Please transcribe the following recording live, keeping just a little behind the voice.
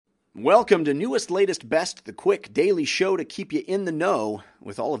Welcome to Newest, Latest, Best, the quick daily show to keep you in the know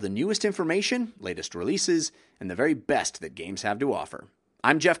with all of the newest information, latest releases, and the very best that games have to offer.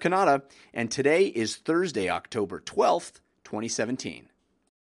 I'm Jeff Cannata, and today is Thursday, October 12th, 2017.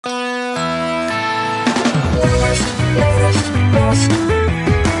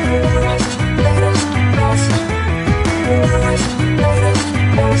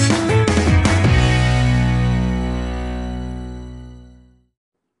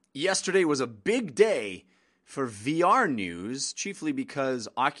 Yesterday was a big day for VR news, chiefly because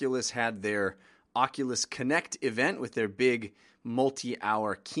Oculus had their Oculus Connect event with their big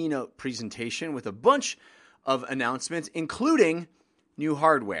multi-hour keynote presentation with a bunch of announcements, including new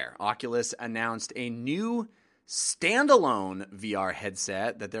hardware. Oculus announced a new standalone VR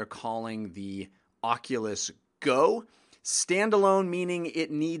headset that they're calling the Oculus Go. Standalone meaning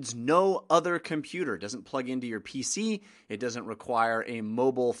it needs no other computer. It doesn't plug into your PC. It doesn't require a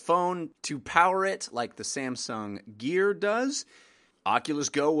mobile phone to power it like the Samsung Gear does. Oculus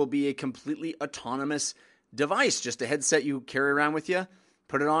Go will be a completely autonomous device, just a headset you carry around with you.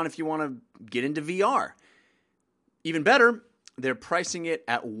 Put it on if you want to get into VR. Even better, they're pricing it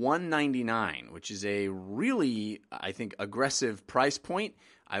at $199, which is a really, I think, aggressive price point.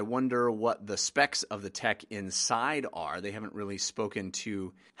 I wonder what the specs of the tech inside are. They haven't really spoken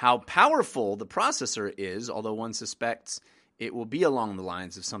to how powerful the processor is, although one suspects it will be along the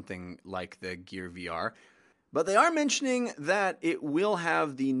lines of something like the Gear VR. But they are mentioning that it will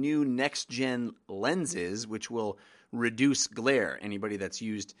have the new next-gen lenses, which will reduce glare. Anybody that's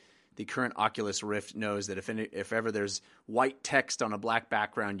used the current Oculus Rift knows that if ever there's white text on a black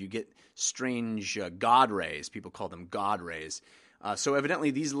background, you get strange God rays. People call them God rays. So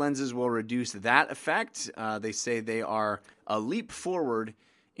evidently these lenses will reduce that effect. They say they are a leap forward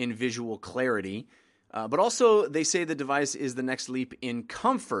in visual clarity. But also they say the device is the next leap in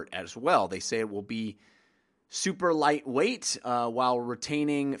comfort as well. They say it will be super lightweight while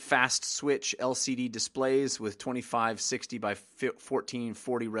retaining fast switch LCD displays with 2560 by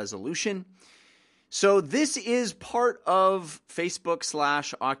 1440 resolution. So this is part of Facebook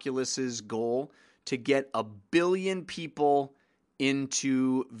 / Oculus's goal to get 1 billion people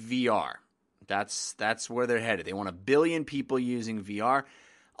into VR. That's where they're headed. They want 1 billion people using VR.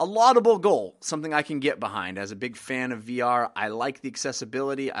 A laudable goal, something I can get behind. As a big fan of VR, I like the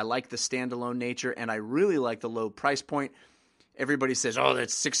accessibility, I like the standalone nature, and I really like the low price point. Everybody says, oh,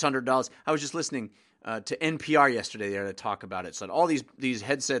 that's $600. I was just listening to NPR yesterday there to talk about it. So all these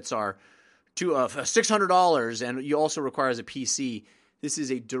headsets are $600, and you also require as a PC. This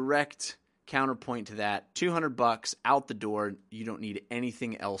is a direct counterpoint to that. $200 out the door. You don't need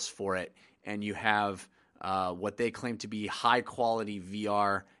anything else for it, and you have what they claim to be high-quality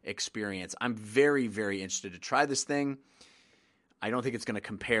VR experience. I'm very, very interested to try this thing. I don't think it's going to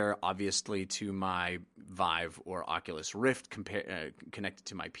compare, obviously, to my Vive or Oculus Rift connected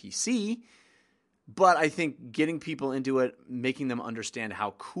to my PC, but I think getting people into it, making them understand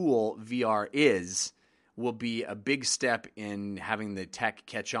how cool VR is, will be a big step in having the tech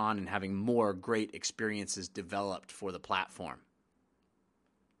catch on and having more great experiences developed for the platform.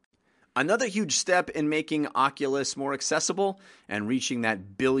 Another huge step in making Oculus more accessible and reaching that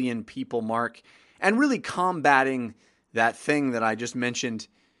 1 billion people mark and really combating that thing that I just mentioned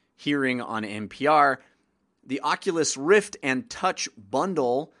hearing on NPR, the Oculus Rift and Touch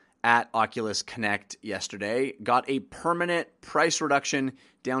bundle at Oculus Connect yesterday got a permanent price reduction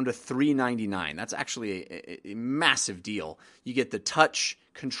down to $399. That's actually a massive deal. You get the Touch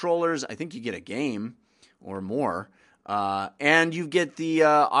controllers. I think you get a game or more. And you get the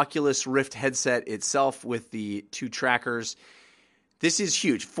Oculus Rift headset itself with the 2 trackers. This is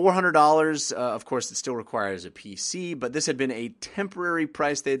huge. $400. Of course, it still requires a PC, but this had been a temporary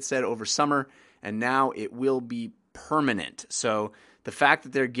price they had said over summer, and now it will be permanent. So the fact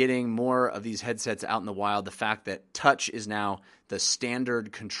that they're getting more of these headsets out in the wild, the fact that Touch is now the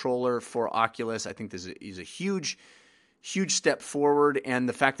standard controller for Oculus, I think this is a huge, huge step forward, and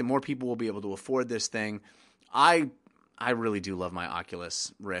the fact that more people will be able to afford this thing, I really do love my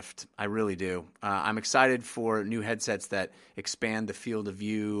Oculus Rift. I really do. I'm excited for new headsets that expand the field of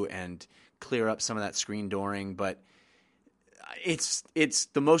view and clear up some of that screen dooring, but it's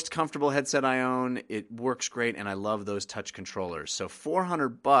the most comfortable headset I own. It works great, and I love those touch controllers. So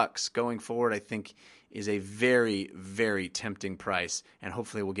 $400 going forward, I think, is a very, very tempting price, and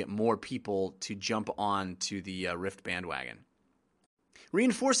hopefully we'll get more people to jump on to the Rift bandwagon.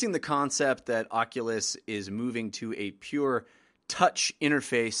 Reinforcing the concept that Oculus is moving to a pure touch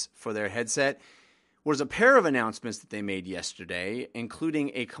interface for their headset was a pair of announcements that they made yesterday,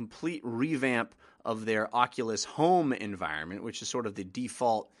 including a complete revamp of their Oculus Home environment, which is sort of the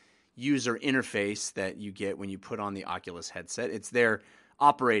default user interface that you get when you put on the Oculus headset. It's their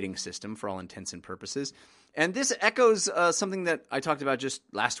operating system for all intents and purposes. And this echoes something that I talked about just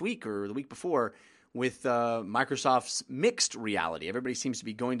last week or the week before with Microsoft's mixed reality. Everybody seems to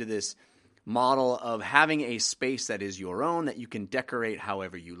be going to this model of having a space that is your own, that you can decorate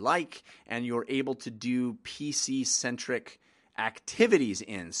however you like, and you're able to do PC-centric activities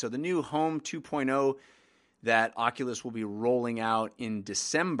in. So the new Home 2.0 that Oculus will be rolling out in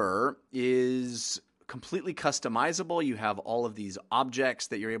December is completely customizable. You have all of these objects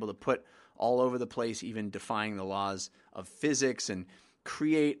that you're able to put all over the place, even defying the laws of physics, and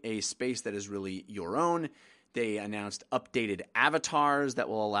create a space that is really your own. They announced updated avatars that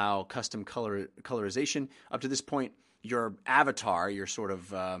will allow custom colorization. Up to this point, your avatar, your sort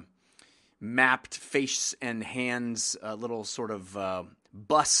of mapped face and hands, little sort of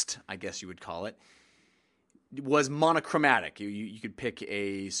bust, I guess you would call it, was monochromatic. You could pick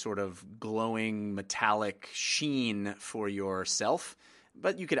a sort of glowing metallic sheen for yourself,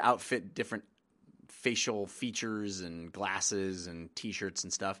 but you could outfit different facial features and glasses and t-shirts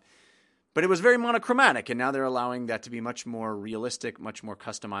and stuff. But it was very monochromatic, and now they're allowing that to be much more realistic, much more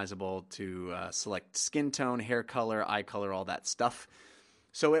customizable to select skin tone, hair color, eye color, all that stuff.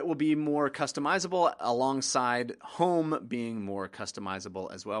 So it will be more customizable alongside Home being more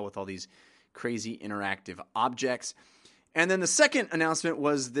customizable as well with all these crazy interactive objects. And then the second announcement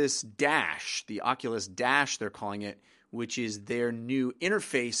was this Dash, the Oculus Dash they're calling it, which is their new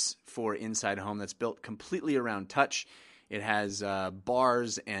interface for Inside Home that's built completely around touch. It has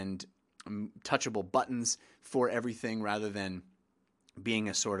bars and touchable buttons for everything rather than being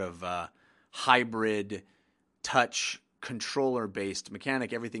a sort of hybrid touch controller-based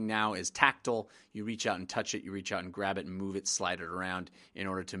mechanic. Everything now is tactile. You reach out and touch it. You reach out and grab it and move it, slide it around in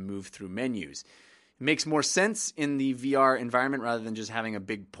order to move through menus. It makes more sense in the VR environment rather than just having a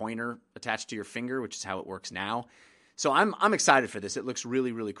big pointer attached to your finger, which is how it works now. So I'm excited for this. It looks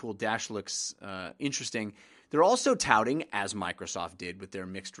really, really cool. Dash looks interesting. They're also touting, as Microsoft did with their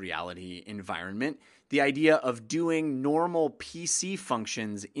mixed reality environment, the idea of doing normal PC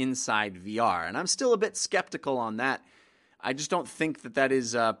functions inside VR. And I'm still a bit skeptical on that. I just don't think that that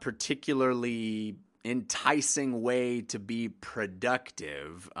is a particularly enticing way to be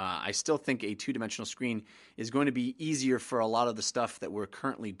productive. I still think a two-dimensional screen is going to be easier for a lot of the stuff that we're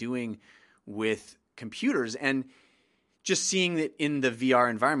currently doing with computers. And just seeing that in the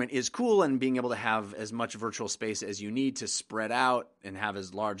VR environment is cool, and being able to have as much virtual space as you need to spread out and have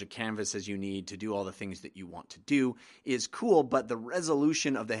as large a canvas as you need to do all the things that you want to do is cool. But the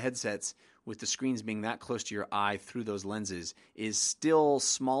resolution of the headsets with the screens being that close to your eye through those lenses is still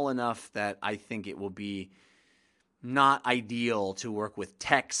small enough that I think it will be not ideal to work with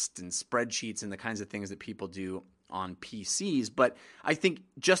text and spreadsheets and the kinds of things that people do on PCs. But I think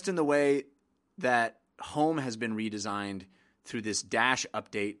just in the way that Home has been redesigned through this Dash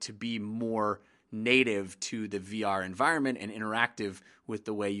update to be more native to the VR environment and interactive with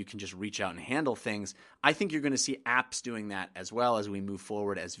the way you can just reach out and handle things, I think you're going to see apps doing that as well as we move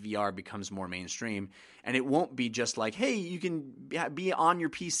forward, as VR becomes more mainstream. And it won't be just like, hey, you can be on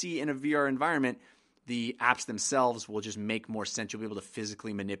your PC in a VR environment. The apps themselves will just make more sense. You'll be able to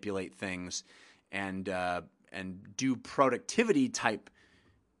physically manipulate things and do productivity type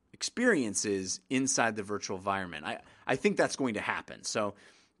experiences inside the virtual environment. I think that's going to happen. So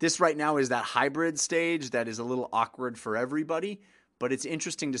this right now is that hybrid stage that is a little awkward for everybody, but it's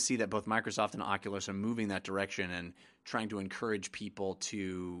interesting to see that both Microsoft and Oculus are moving that direction and trying to encourage people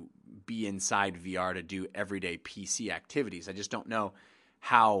to be inside VR to do everyday PC activities. I just don't know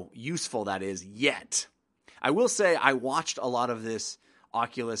how useful that is yet. I will say I watched a lot of this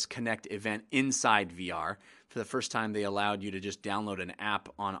Oculus Connect event inside VR. For the first time, they allowed you to just download an app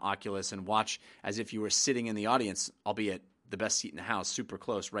on Oculus and watch as if you were sitting in the audience, albeit the best seat in the house, super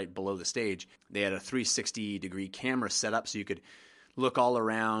close, right below the stage. They had a 360-degree camera set up so you could look all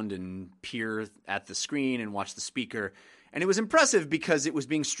around and peer at the screen and watch the speaker. And it was impressive because it was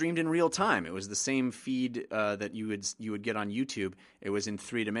being streamed in real time. It was the same feed that you would get on YouTube. It was in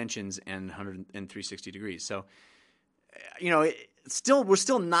 3 dimensions and 360 degrees. So, we're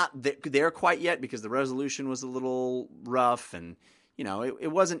still not there quite yet because the resolution was a little rough, and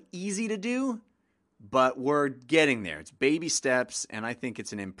it wasn't easy to do, but we're getting there. It's baby steps, and I think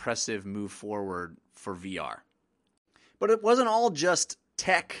it's an impressive move forward for VR. But it wasn't all just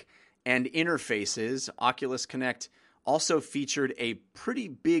tech and interfaces. Oculus Connect also featured a pretty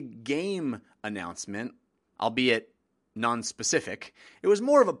big game announcement, albeit non-specific. It was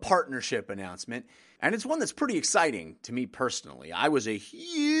more of a partnership announcement, and it's one that's pretty exciting to me personally. I was a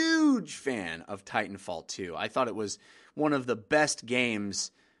huge fan of Titanfall 2. I thought it was one of the best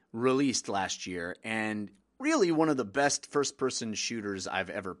games released last year, and really one of the best first-person shooters I've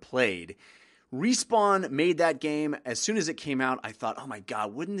ever played. Respawn made that game. As soon as it came out, I thought, oh my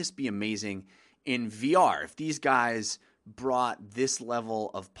God, wouldn't this be amazing in VR? If these guys brought this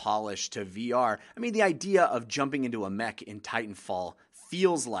level of polish to VR. I mean, the idea of jumping into a mech in Titanfall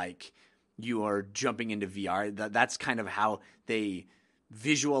feels like you are jumping into VR. That's kind of how they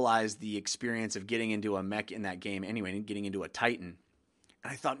visualize the experience of getting into a mech in that game anyway, and getting into a Titan.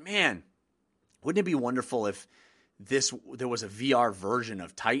 And I thought, man, wouldn't it be wonderful if there was a VR version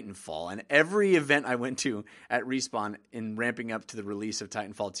of Titanfall? And every event I went to at Respawn in ramping up to the release of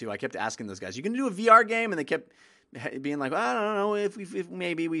Titanfall 2, I kept asking those guys, you going to do a VR game? And they kept being like, well, I don't know if we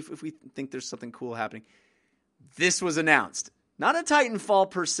think there's something cool happening. This was announced. Not a Titanfall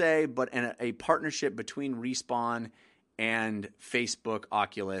per se, but a partnership between Respawn and Facebook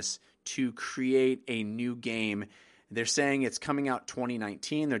Oculus to create a new game. They're saying it's coming out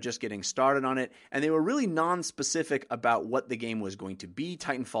 2019. They're just getting started on it. And they were really non-specific about what the game was going to be.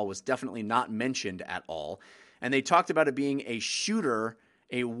 Titanfall was definitely not mentioned at all. And they talked about it being a shooter,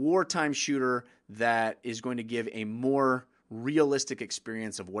 a wartime shooter that is going to give a more realistic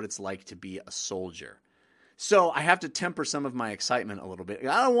experience of what it's like to be a soldier. So I have to temper some of my excitement a little bit.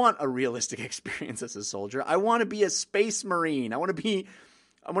 I don't want a realistic experience as a soldier. I want to be a space marine. I want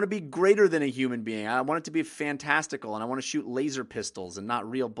to be greater than a human being. I want it to be fantastical, and I want to shoot laser pistols and not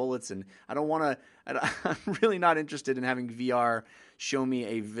real bullets. And I'm really not interested in having VR show me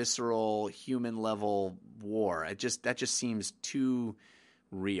a visceral human level war. That just seems too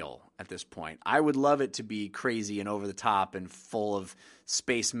real at this point. I would love it to be crazy and over the top and full of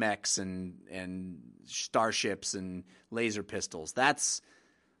space mechs and starships and laser pistols. That's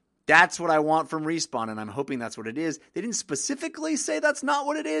what I want from Respawn, and I'm hoping that's what it is. They didn't specifically say that's not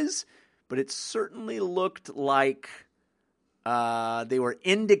what it is, but it certainly looked like they were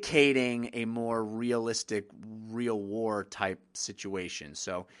indicating a more realistic, real war type situation.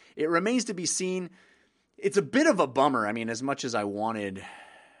 So it remains to be seen. It's a bit of a bummer. I mean, as much as I wanted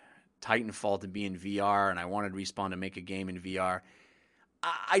Titanfall to be in VR and I wanted Respawn to make a game in VR,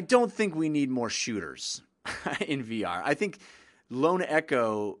 I don't think we need more shooters in VR. I think Lone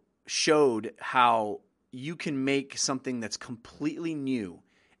Echo showed how you can make something that's completely new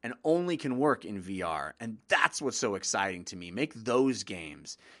and only can work in VR. And that's what's so exciting to me. Make those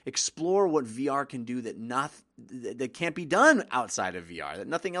games. Explore what VR can do that can't be done outside of VR, that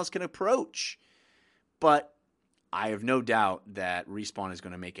nothing else can approach. But I have no doubt that Respawn is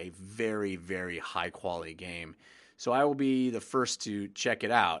going to make a very, very high-quality game. So I will be the first to check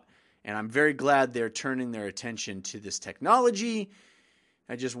it out. And I'm very glad they're turning their attention to this technology.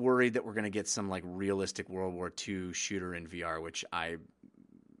 I just worried that we're going to get some like realistic World War II shooter in VR, which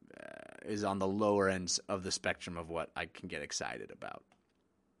is on the lower ends of the spectrum of what I can get excited about.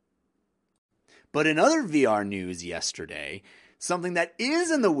 But in other VR news yesterday, something that is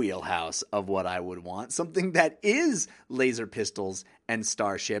in the wheelhouse of what I would want, something that is laser pistols and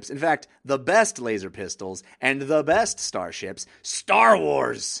starships. In fact, the best laser pistols and the best starships, Star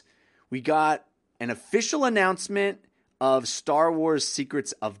Wars. We got an official announcement of Star Wars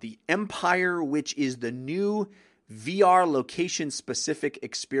Secrets of the Empire, which is the new VR location-specific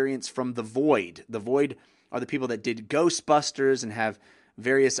experience from The Void. The Void are the people that did Ghostbusters and have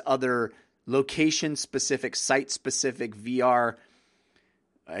various other location-specific, site-specific VR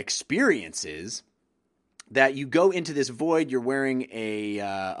experiences that you go into this void. You're wearing a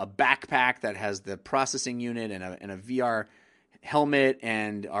backpack that has the processing unit and a VR helmet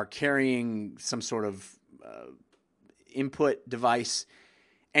and are carrying some sort of input device.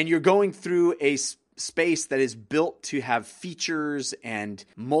 And you're going through a space that is built to have features and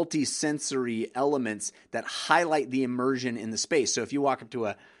multi-sensory elements that highlight the immersion in the space. So if you walk up to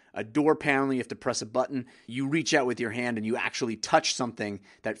a door panel, you have to press a button, you reach out with your hand and you actually touch something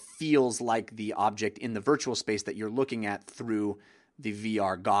that feels like the object in the virtual space that you're looking at through the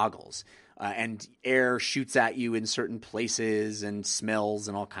VR goggles. And air shoots at you in certain places and smells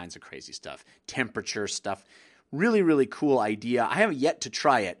and all kinds of crazy stuff. Temperature stuff. Really, really cool idea. I haven't yet to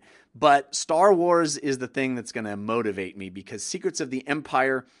try it, but Star Wars is the thing that's going to motivate me because Secrets of the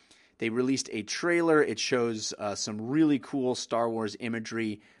Empire, they released a trailer. It shows some really cool Star Wars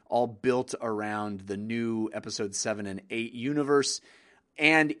imagery, all built around the new Episode 7 and 8 universe.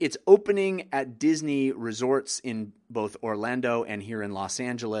 And it's opening at Disney resorts in both Orlando and here in Los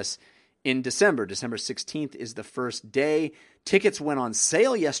Angeles in December. December 16th is the first day. Tickets went on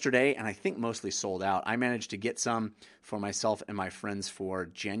sale yesterday, and I think mostly sold out. I managed to get some for myself and my friends for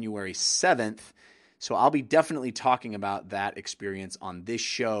January 7th. So I'll be definitely talking about that experience on this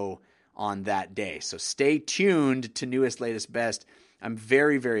show on that day. So stay tuned to Newest, Latest, Best. I'm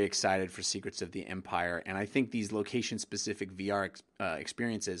very, very excited for Secrets of the Empire, and I think these location-specific VR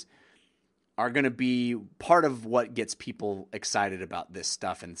experiences are going to be part of what gets people excited about this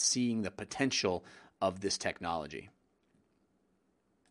stuff and seeing the potential of this technology.